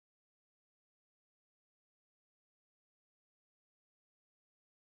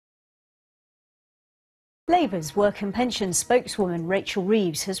Labour's Work and Pensions spokeswoman Rachel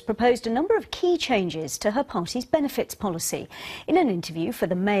Reeves has proposed a number of key changes to her party's benefits policy. In an interview for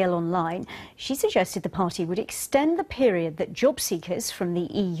the Mail Online, she suggested the party would extend the period that job seekers from the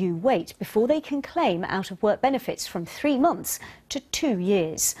EU wait before they can claim out-of-work benefits from 3 months to 2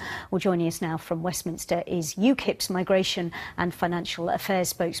 years. Well, joining us now from Westminster is UKIP's Migration and Financial Affairs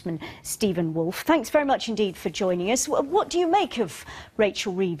spokesman Stephen Woolfe. Thanks very much indeed for joining us. What do you make of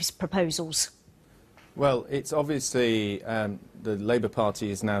Rachel Reeves' proposals? Well, it's obviously the Labour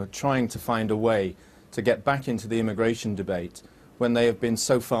Party is now trying to find a way to get back into the immigration debate when they have been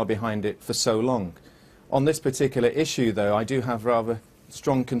so far behind it for so long. On this particular issue, though, I do have rather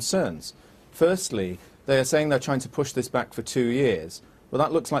strong concerns. Firstly, they are saying they're trying to push this back for 2 years. Well,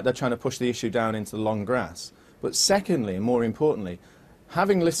 that looks like they're trying to push the issue down into the long grass. But secondly, and more importantly,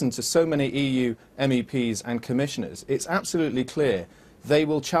 having listened to so many EU MEPs and commissioners, it's absolutely clear they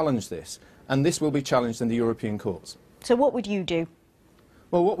will challenge this. And this will be challenged in the European courts. So what would you do?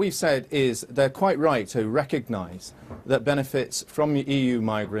 Well, what we've said is they're quite right to recognise that benefits from EU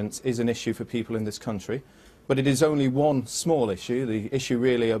migrants is an issue for people in this country, but it is only one small issue. The issue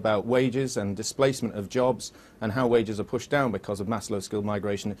really about wages and displacement of jobs and how wages are pushed down because of mass low-skilled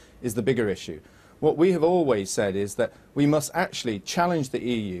migration is the bigger issue. What we have always said is that we must actually challenge the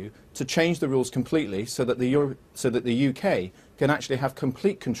EU to change the rules completely so that the UK can actually have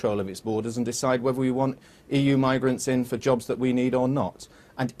complete control of its borders and decide whether we want EU migrants in for jobs that we need or not.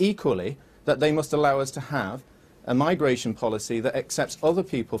 And equally, that they must allow us to have a migration policy that accepts other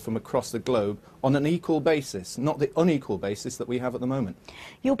people from across the globe on an equal basis, not the unequal basis that we have at the moment.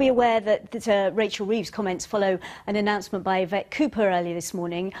 You'll be aware that Rachel Reeves' comments follow an announcement by Yvette Cooper earlier this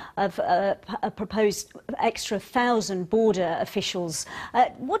morning of a proposed extra 1,000 border officials.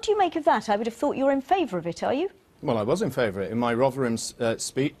 What do you make of that? I would have thought you're in favour of it, are you? Well, I was in favour of it. In my Rotherham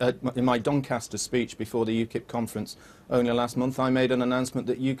speech, in my Doncaster speech before the UKIP conference only last month, I made an announcement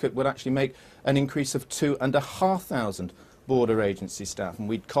that UKIP would actually make an increase of 2,500 border agency staff, and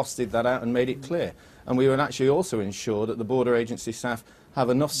we'd costed that out and made it clear. And we would actually also ensure that the border agency staff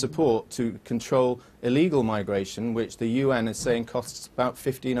have enough support to control illegal migration, which the UN is saying costs about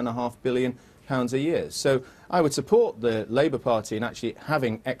 £15.5 billion a year. So I would support the Labour Party in actually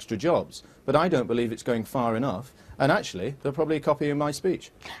having extra jobs, but I don't believe it's going far enough. And actually, they're probably copying my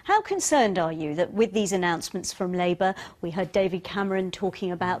speech. How concerned are you that with these announcements from Labour, we heard David Cameron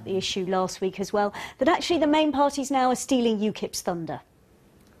talking about the issue last week as well, that actually the main parties now are stealing UKIP's thunder?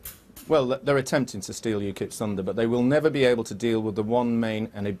 Well, they're attempting to steal UKIP's thunder, but they will never be able to deal with the one main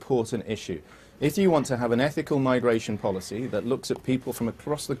and important issue. If you want to have an ethical migration policy that looks at people from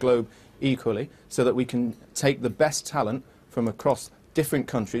across the globe equally, so that we can take the best talent from across different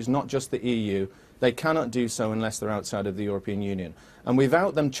countries, not just the EU, they cannot do so unless they're outside of the European Union. And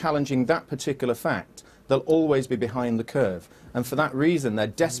without them challenging that particular fact, they'll always be behind the curve. And for that reason, they're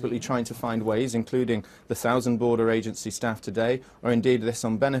desperately trying to find ways, including the 1,000 border agency staff today, or indeed this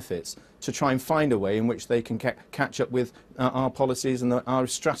on benefits, to try and find a way in which they can catch up with our policies and our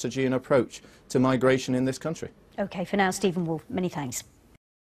strategy and approach to migration in this country. OK, for now, Stephen Woolfe, many thanks.